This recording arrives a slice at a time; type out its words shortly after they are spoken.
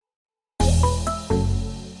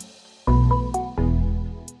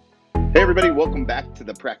Hey everybody, welcome back to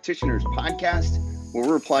the Practitioners Podcast, where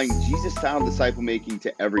we're applying Jesus-style disciple making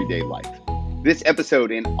to everyday life. This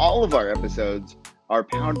episode and all of our episodes are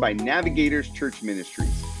powered by Navigators Church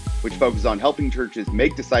Ministries, which focus on helping churches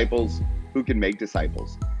make disciples who can make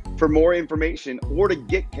disciples. For more information or to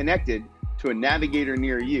get connected to a Navigator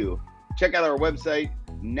near you, check out our website,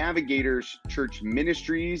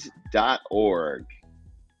 navigatorschurchministries.org.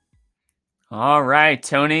 All right,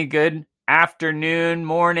 Tony, good afternoon,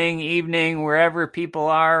 morning, evening, wherever people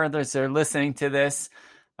are as they're listening to this.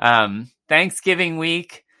 Thanksgiving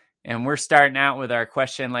week, and we're starting out with our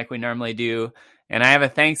question like we normally do. And I have a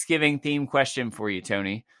Thanksgiving themed question for you,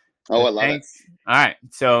 Tony. Oh, I love it. All right,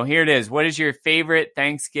 so here it is. What is your favorite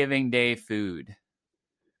Thanksgiving Day food?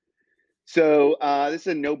 So this is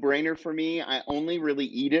a no-brainer for me. I only really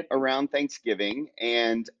eat it around Thanksgiving,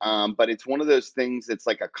 and but it's one of those things that's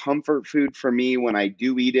like a comfort food for me when I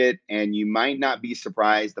do eat it. And you might not be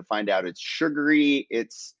surprised to find out it's sugary.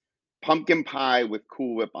 It's pumpkin pie with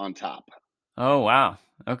Cool Whip on top. Oh, wow.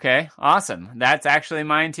 Okay, awesome. That's actually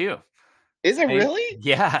mine too. Is it really?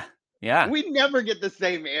 Yeah. We never get the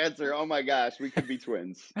same answer. Oh my gosh, we could be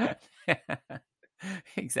twins.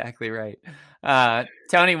 Exactly right.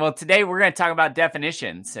 Tony, well, today we're going to talk about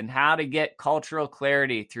definitions and how to get cultural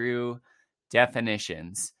clarity through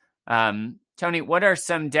definitions. Tony, what are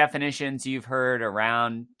some definitions you've heard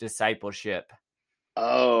around discipleship?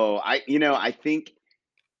 Oh, I think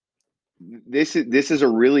this is a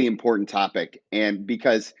really important topic, and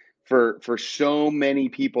because for so many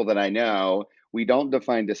people that I know, we don't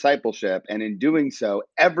define discipleship, and in doing so,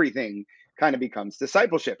 everything kind of becomes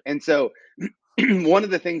discipleship. And so one of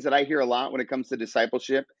the things that I hear a lot when it comes to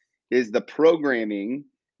discipleship is the programming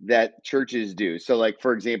that churches do. So like,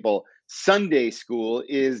 for example, Sunday school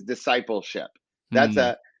is discipleship. That's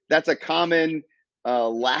a common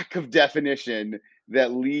lack of definition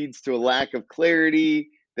that leads to a lack of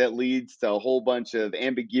clarity, that leads to a whole bunch of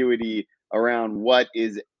ambiguity around what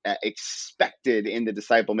is expected in the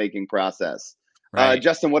disciple making process. Right.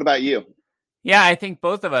 Justin, what about you? Yeah, I think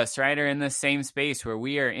both of us, right, are in the same space where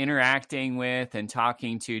we are interacting with and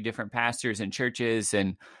talking to different pastors and churches.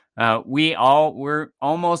 And we're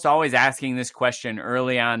almost always asking this question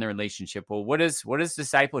early on in the relationship. Well, what is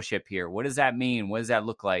discipleship here? What does that mean? What does that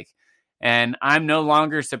look like? And I'm no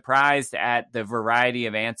longer surprised at the variety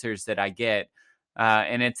of answers that I get.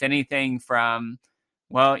 And it's anything from,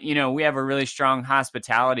 well, we have a really strong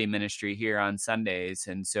hospitality ministry here on Sundays.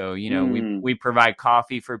 And so, we provide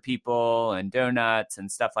coffee for people and donuts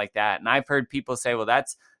and stuff like that. And I've heard people say, well,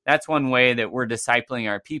 that's one way that we're discipling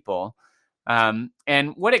our people. And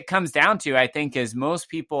what it comes down to, I think, is most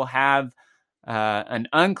people have an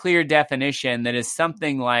unclear definition that is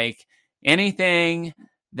something like anything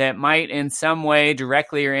that might in some way,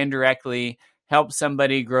 directly or indirectly, help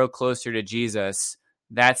somebody grow closer to Jesus.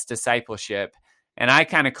 That's discipleship. And I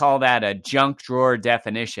kind of call that a junk drawer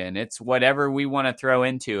definition. It's whatever we want to throw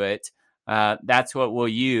into it. That's what we'll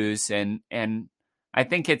use. And I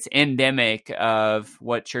think it's endemic of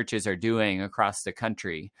what churches are doing across the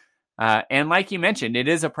country. And like you mentioned, it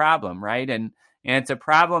is a problem, right? And it's a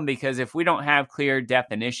problem because if we don't have clear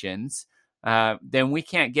definitions, then we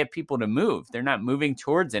can't get people to move. They're not moving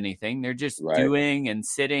towards anything. They're just doing and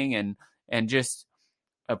sitting and just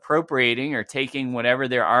appropriating or taking whatever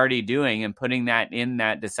they're already doing and putting that in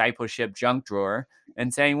that discipleship junk drawer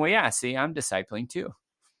and saying, well, yeah, see, I'm discipling too.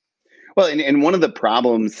 Well, and one of the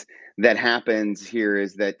problems that happens here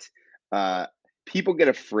is that people get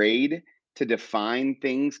afraid to define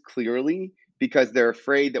things clearly because they're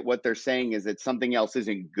afraid that what they're saying is that something else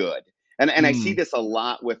isn't good. And I see this a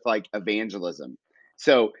lot with like evangelism.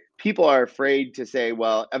 So people are afraid to say,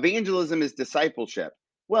 well, evangelism is discipleship.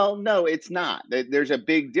 Well, no, it's not. There's a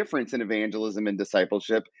big difference in evangelism and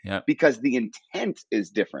discipleship because the intent is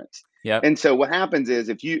different. And so what happens is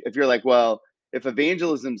if you're like, well, if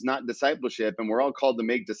evangelism's not discipleship and we're all called to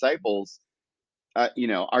make disciples,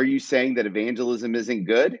 are you saying that evangelism isn't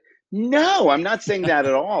good? No, I'm not saying that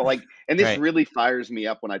at all. And this really fires me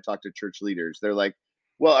up when I talk to church leaders. They're like,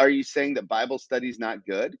 well, are you saying that Bible study's not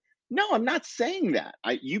good? No, I'm not saying that.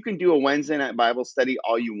 You can do a Wednesday night Bible study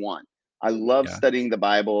all you want. I love studying the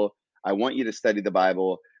Bible. I want you to study the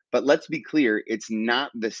Bible. But let's be clear, it's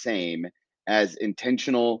not the same as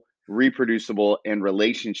intentional, reproducible, and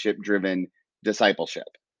relationship-driven discipleship.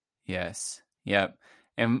 Yes. Yep.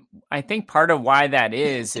 And I think part of why that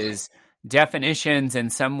is definitions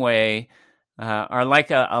in some way are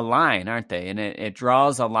like a line, aren't they? And it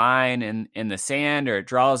draws a line in the sand, or it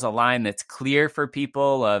draws a line that's clear for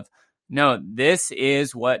people of, no, this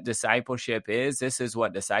is what discipleship is. This is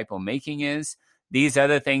what disciple making is. These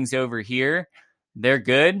other things over here, they're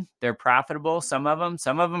good, they're profitable, some of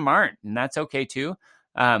them aren't, and that's okay too.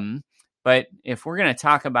 Um, but if we're going to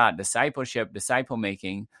talk about discipleship, disciple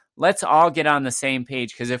making, let's all get on the same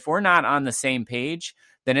page, because if we're not on the same page,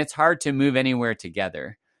 then it's hard to move anywhere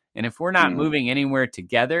together. And if we're not Mm. moving anywhere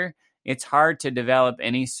together, it's hard to develop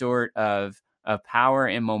any sort of power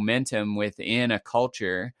and momentum within a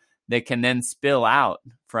culture that can then spill out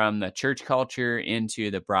from the church culture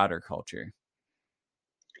into the broader culture.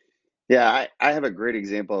 Yeah, I have a great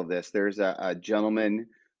example of this. There's a gentleman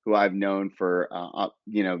who I've known for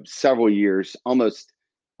several years, almost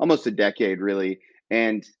a decade, really.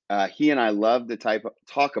 And he and I love to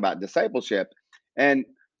talk about discipleship. And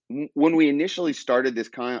when we initially started this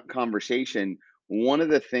conversation, one of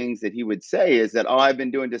the things that he would say is that, "Oh, I've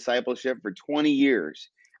been doing discipleship for 20 years."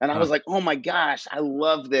 And I Huh. was like, "Oh my gosh, I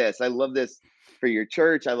love this. I love this for your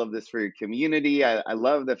church. I love this for your community. I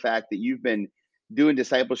love the fact that you've been doing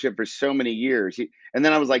discipleship for so many years." And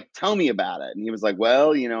then I was like, "Tell me about it." And he was like,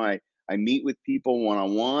 "Well, I meet with people one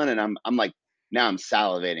on one," and I'm like, now I'm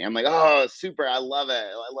salivating. I'm like, "Oh, super! I love it.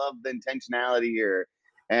 I love the intentionality here."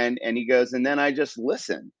 And he goes, "And then I just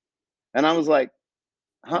listen." And I was like,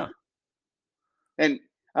 "Huh?" Huh. And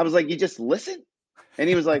I was like, "You just listen?" And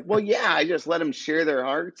he was like, "Well, yeah, I just let them share their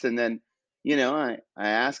hearts, and then, I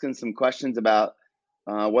ask them some questions about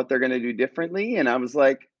what they're going to do differently." And I was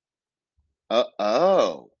like,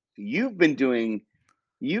 oh, you've been doing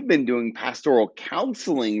pastoral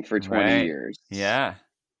counseling for 20 Right. years, Yeah.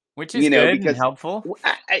 Which is good and because helpful.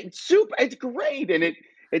 it's great, and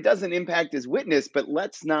it doesn't impact his witness, but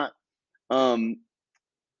let's not, um,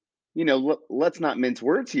 let's not mince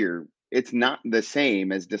words here. It's not the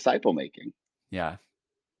same as disciple making. Yeah.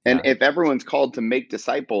 And Yeah. if everyone's called to make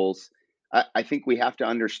disciples, I think we have to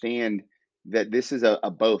understand that this is a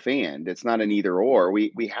both and. It's not an either or.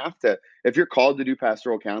 We have to. If you're called to do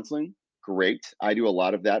pastoral counseling, great. I do a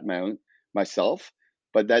lot of that myself,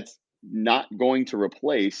 but that's not going to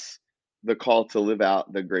replace the call to live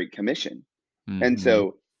out the Great Commission. And Hmm.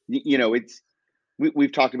 so, it's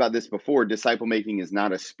we've talked about this before. Disciple making is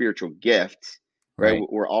not a spiritual gift, right? Right.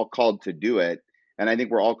 We're all called to do it, and I think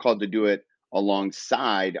we're all called to do it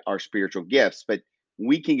alongside our spiritual gifts. But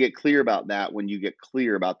we can get clear about that when you get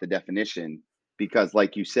clear about the definition, because,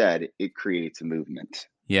 like you said, it creates a movement.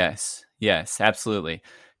 Yes. Yes. Absolutely.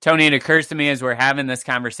 Tony, it occurs to me as we're having this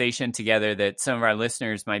conversation together that some of our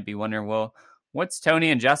listeners might be wondering, well, what's Tony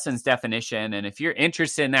and Justin's definition? And if you're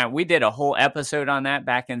interested in that, we did a whole episode on that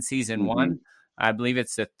back in season Hmm. one. I believe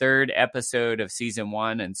it's the third episode of season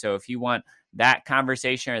one. And so if you want that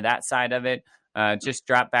conversation or that side of it, just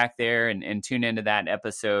drop back there and tune into that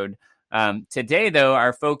episode. Today, though,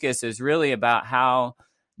 our focus is really about how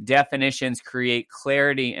definitions create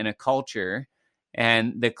clarity in a culture,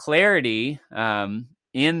 and the clarity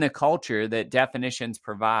in the culture that definitions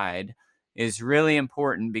provide is really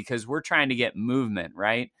important because we're trying to get movement,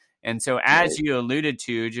 right? And so, as Right. you alluded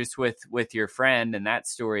to, just with your friend and that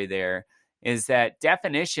story, there is that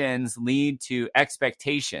definitions lead to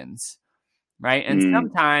expectations, right? And Mm.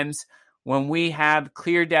 sometimes when we have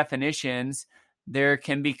clear definitions, there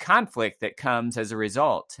can be conflict that comes as a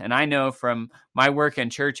result. And I know from my work in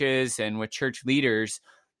churches and with church leaders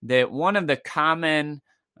that one of the common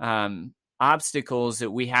obstacles that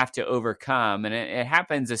we have to overcome, and it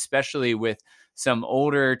happens especially with some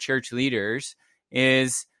older church leaders,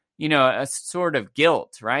 is a sort of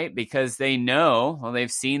guilt, right? Because they know, well,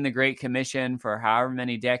 they've seen the Great Commission for however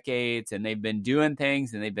many decades, and they've been doing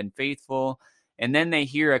things and they've been faithful, and then they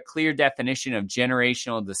hear a clear definition of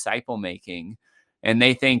generational disciple making, and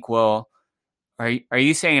they think, well, are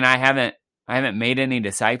you saying I haven't made any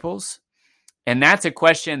disciples? And that's a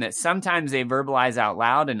question that sometimes they verbalize out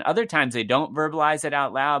loud, and other times they don't verbalize it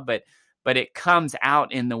out loud, but it comes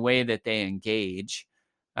out in the way that they engage.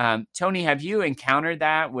 Tony, have you encountered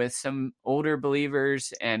that with some older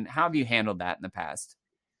believers, and how have you handled that in the past?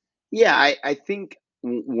 Yeah, I think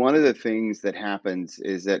one of the things that happens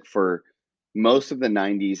is that for most of the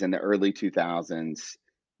 90s and the early 2000s,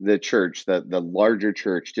 the church, the larger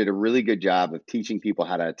church, did a really good job of teaching people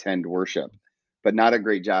how to attend worship, but not a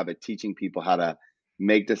great job at teaching people how to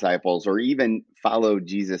make disciples or even follow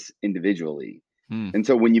Jesus individually. Hmm. And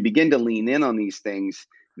so when you begin to lean in on these things,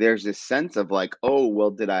 there's this sense of like, oh, well,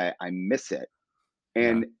 did I miss it? Yeah.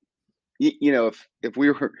 And if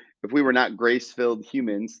we were not grace filled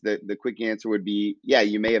humans, the quick answer would be, yeah,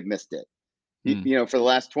 you may have missed it. Hmm. For the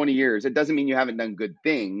last 20 years, it doesn't mean you haven't done good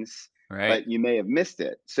things, Right. but you may have missed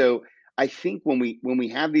it. So I think when we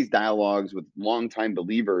have these dialogues with longtime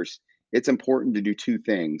believers, it's important to do two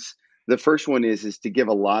things. The first one is to give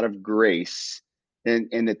a lot of grace,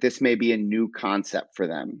 and that this may be a new concept for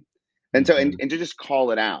them. And so, Hmm. and to just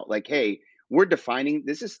call it out, like, hey, we're defining,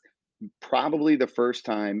 this is probably the first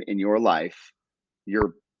time in your life,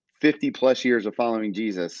 your 50 plus years of following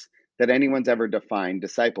Jesus, that anyone's ever defined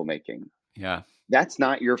disciple making. Yeah. That's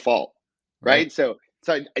not your fault, Right. right? So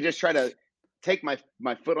I just try to take my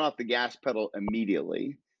foot off the gas pedal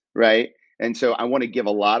immediately, right? And so I want to give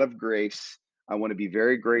a lot of grace. I want to be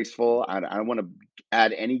very graceful. I don't want to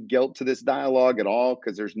add any guilt to this dialogue at all,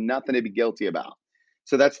 because there's nothing to be guilty about.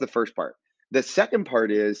 So that's the first part. The second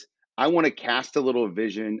part is I want to cast a little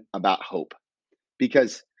vision about hope,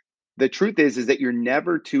 because the truth is that you're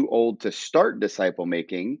never too old to start disciple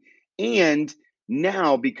making. And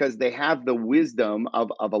now, because they have the wisdom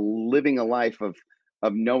of a living a life of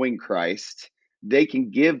knowing Christ, they can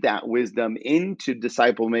give that wisdom into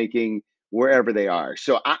disciple making wherever they are.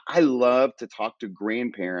 So I love to talk to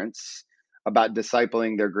grandparents about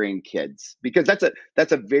discipling their grandkids, because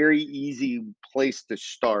that's a very easy place to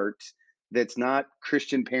start. That's not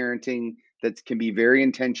Christian parenting. That can be very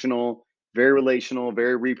intentional, very relational,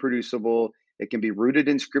 very reproducible. It can be rooted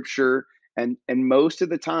in scripture. And most of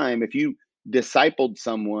the time, if you discipled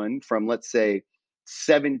someone from, let's say,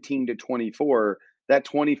 17 to 24, that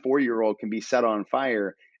 24-year-old can be set on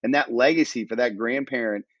fire. And that legacy for that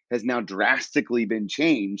grandparent has now drastically been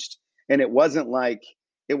changed. And it wasn't like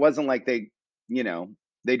they, you know,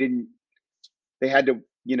 they didn't, they had to,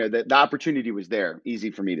 the opportunity was there. Easy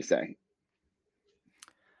for me to say.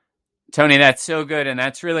 Tony, that's so good. And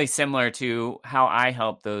that's really similar to how I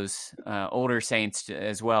help those older saints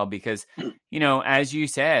as well, because, as you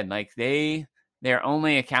said, like they're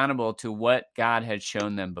only accountable to what God had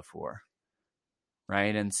shown them before.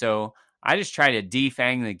 Right. And so I just try to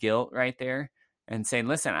defang the guilt right there and say,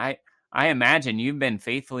 listen, I imagine you've been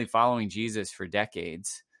faithfully following Jesus for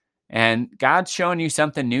decades, and God's showing you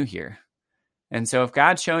something new here. And so if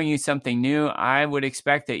God's showing you something new, I would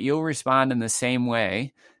expect that you'll respond in the same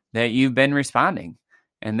way that you've been responding.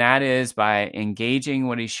 And that is by engaging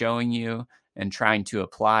what he's showing you and trying to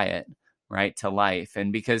apply it right to life.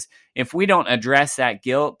 And because if we don't address that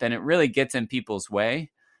guilt, then it really gets in people's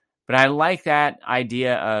way. But I like that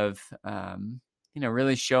idea of,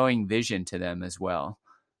 really showing vision to them as well.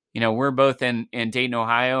 We're both in Dayton,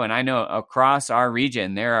 Ohio, and I know across our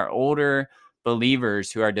region, there are older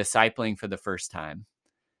believers who are discipling for the first time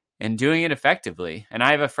and doing it effectively. And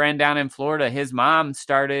I have a friend down in Florida. His mom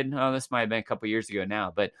started, this might have been a couple years ago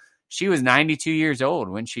now, but she was 92 years old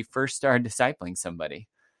when she first started discipling somebody.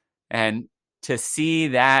 And to see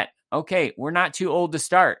that, okay, we're not too old to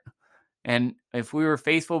start. And if we were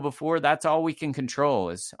faithful before, that's all we can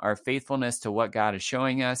control is our faithfulness to what God is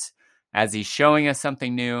showing us. As he's showing us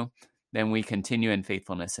something new, then we continue in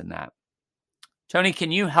faithfulness in that. Tony,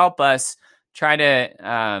 can you help us try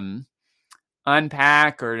to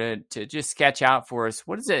unpack or to just sketch out for us,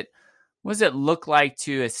 what does it look like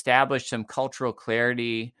to establish some cultural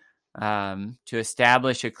clarity, to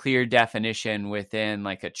establish a clear definition within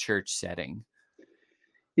like a church setting?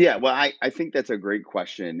 Yeah, well, I think that's a great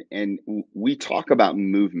question. And we talk about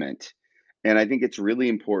movement, and I think it's really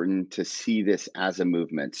important to see this as a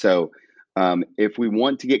movement. So, if we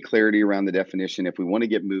want to get clarity around the definition, if we want to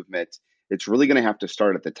get movement, it's really going to have to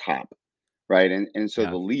start at the top, right? And so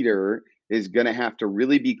Yeah. the leader is going to have to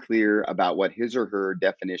really be clear about what his or her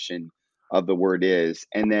definition of the word is.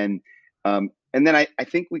 And then I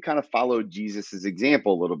think we kind of follow Jesus's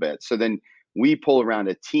example a little bit. So then we pull around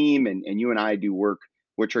a team, and you and I do work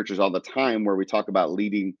with churches all the time where we talk about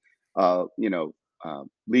leading,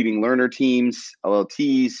 leading learner teams,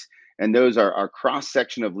 LLTs, and those are our cross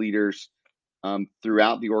section of leaders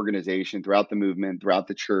throughout the organization, throughout the movement, throughout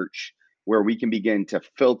the church, where we can begin to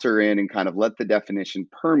filter in and kind of let the definition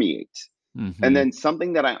permeate. And Mm-hmm. then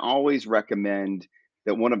something that I always recommend,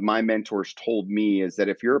 that one of my mentors told me, is that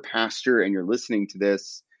if you're a pastor and you're listening to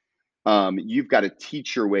this, you've got to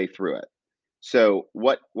teach your way through it. So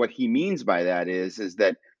what he means by that is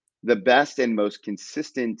that the best and most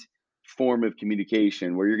consistent form of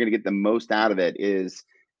communication, where you're going to get the most out of it,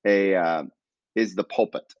 a is the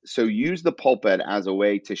pulpit. So use the pulpit as a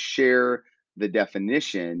way to share the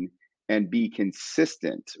definition and be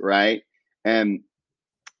consistent, right? And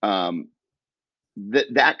um,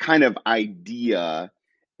 that kind of idea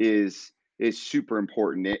is super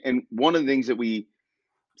important. And one of the things that we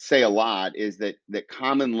say a lot is that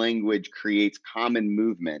common language creates common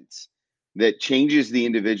movements that changes the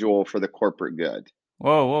individual for the corporate good.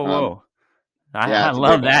 Whoa, whoa, Um, whoa. yeah, I it's a great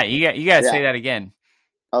love one. that. You got to say Yeah, that again.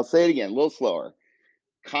 I'll say it again, a little slower.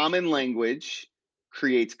 Common language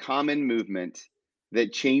creates common movement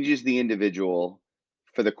that changes the individual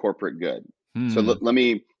for the corporate good. So Hmm. let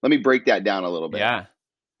me break that down a little bit. Yeah.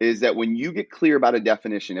 is that when you get clear about a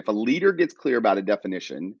definition, if a leader gets clear about a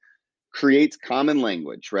definition, creates common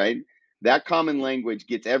language, right? That common language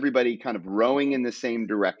gets everybody kind of rowing in the same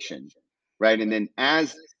direction, right? And then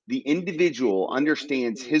as the individual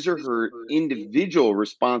understands his or her individual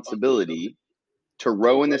responsibility to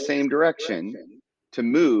row in the same direction, to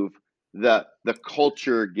move, the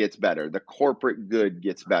culture gets better, the corporate good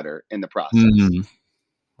gets better in the process. Mm.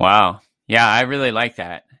 Wow. Yeah, I really like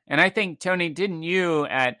that. And I think, Tony, didn't you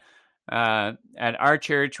at our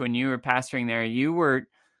church when you were pastoring there, you were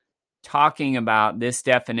talking about this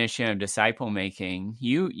definition of disciple making.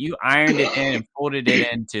 You ironed it in and folded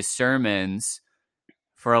it into sermons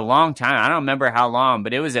for a long time. I don't remember how long,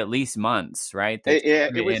 but it was at least months, right? That you put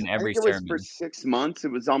It it was, in I think every it was for sermon. 6 months.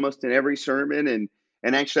 It was almost in every sermon,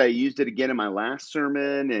 and actually I used it again in my last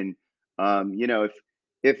sermon. And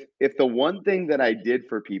if the one thing that I did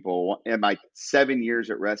for people in my 7 years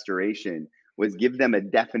at Restoration was give them a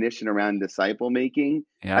definition around disciple making,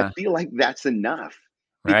 I Yeah, feel like that's enough.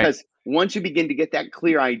 right. Because once you begin to get that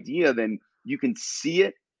clear idea, then you can see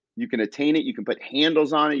it, you can attain it, you can put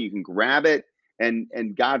handles on it, you can grab it,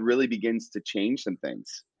 and God really begins to change some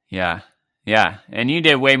things. Yeah. Yeah. And you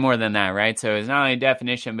did way more than that, right? So it's not only a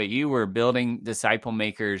definition, but you were building disciple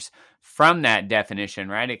makers from that definition,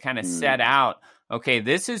 right? It kind of Mm. set out, okay,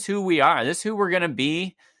 this is who we are. This is who we're going to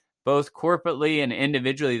be, both corporately and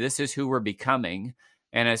individually. This is who we're becoming.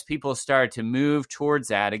 And as people start to move towards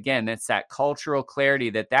that, again, that's that cultural clarity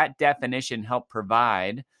that definition helped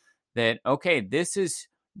provide that, okay, this is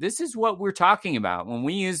what we're talking about. When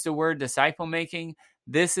we use the word disciple making,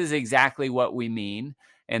 this is exactly what we mean.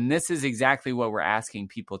 And this is exactly what we're asking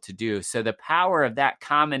people to do. So the power of that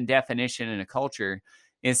common definition in a culture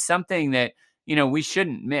is something that, we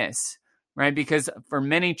shouldn't miss, right? Because for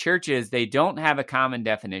many churches, they don't have a common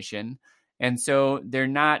definition. And so they're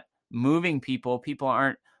not moving people. People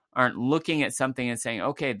aren't looking at something and saying,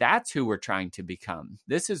 okay, that's who we're trying to become.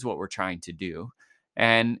 This is what we're trying to do.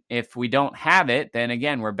 And if we don't have it, then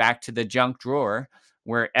again, we're back to the junk drawer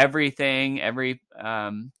where every favorite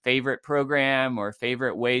program or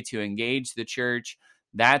favorite way to engage the church,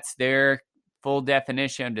 that's their full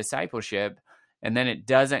definition of discipleship. And then it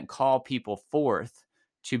doesn't call people forth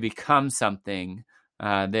to become something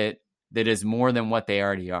that is more than what they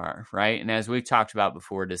already are, right? And as we've talked about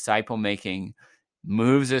before, disciple making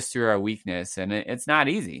moves us through our weakness, and it's not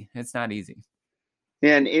easy. It's not easy.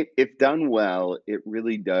 And if done well, it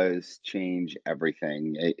really does change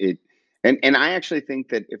everything. And I actually think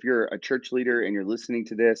that if you're a church leader and you're listening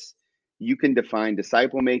to this, you can define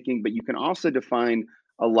disciple making, but you can also define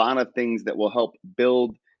a lot of things that will help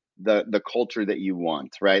build the culture that you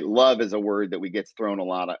want. Right? Love is a word that we gets thrown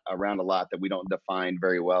around a lot that we don't define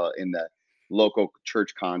very well in the local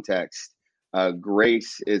church context.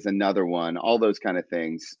 Grace is another one. All those kind of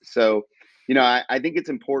things. So, I think it's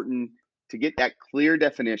important to get that clear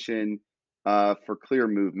definition for clear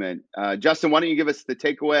movement. Justin, why don't you give us the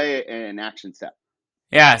takeaway and action step?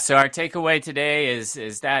 Yeah, so our takeaway today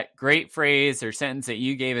is that great phrase or sentence that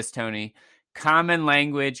you gave us, Tony. Common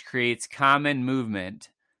language creates common movement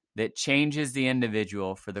that changes the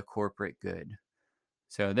individual for the corporate good.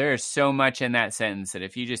 So there is so much in that sentence that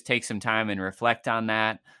if you just take some time and reflect on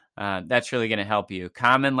that, that's really going to help you.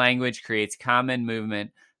 Common language creates common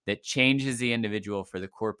movement that changes the individual for the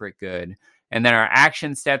corporate good. And then our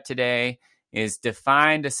action step today is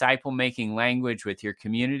define disciple making language with your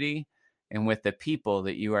community and with the people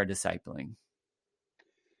that you are discipling.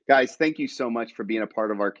 Guys, thank you so much for being a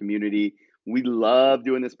part of our community. We love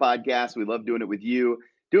doing this podcast. We love doing it with you.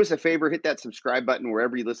 Do us a favor, hit that subscribe button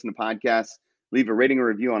wherever you listen to podcasts. Leave a rating or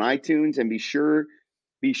review on iTunes, and be sure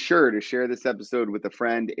to share this episode with a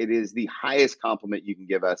friend. It is the highest compliment you can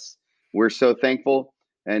give us. We're so thankful,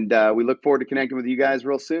 and we look forward to connecting with you guys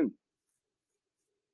real soon.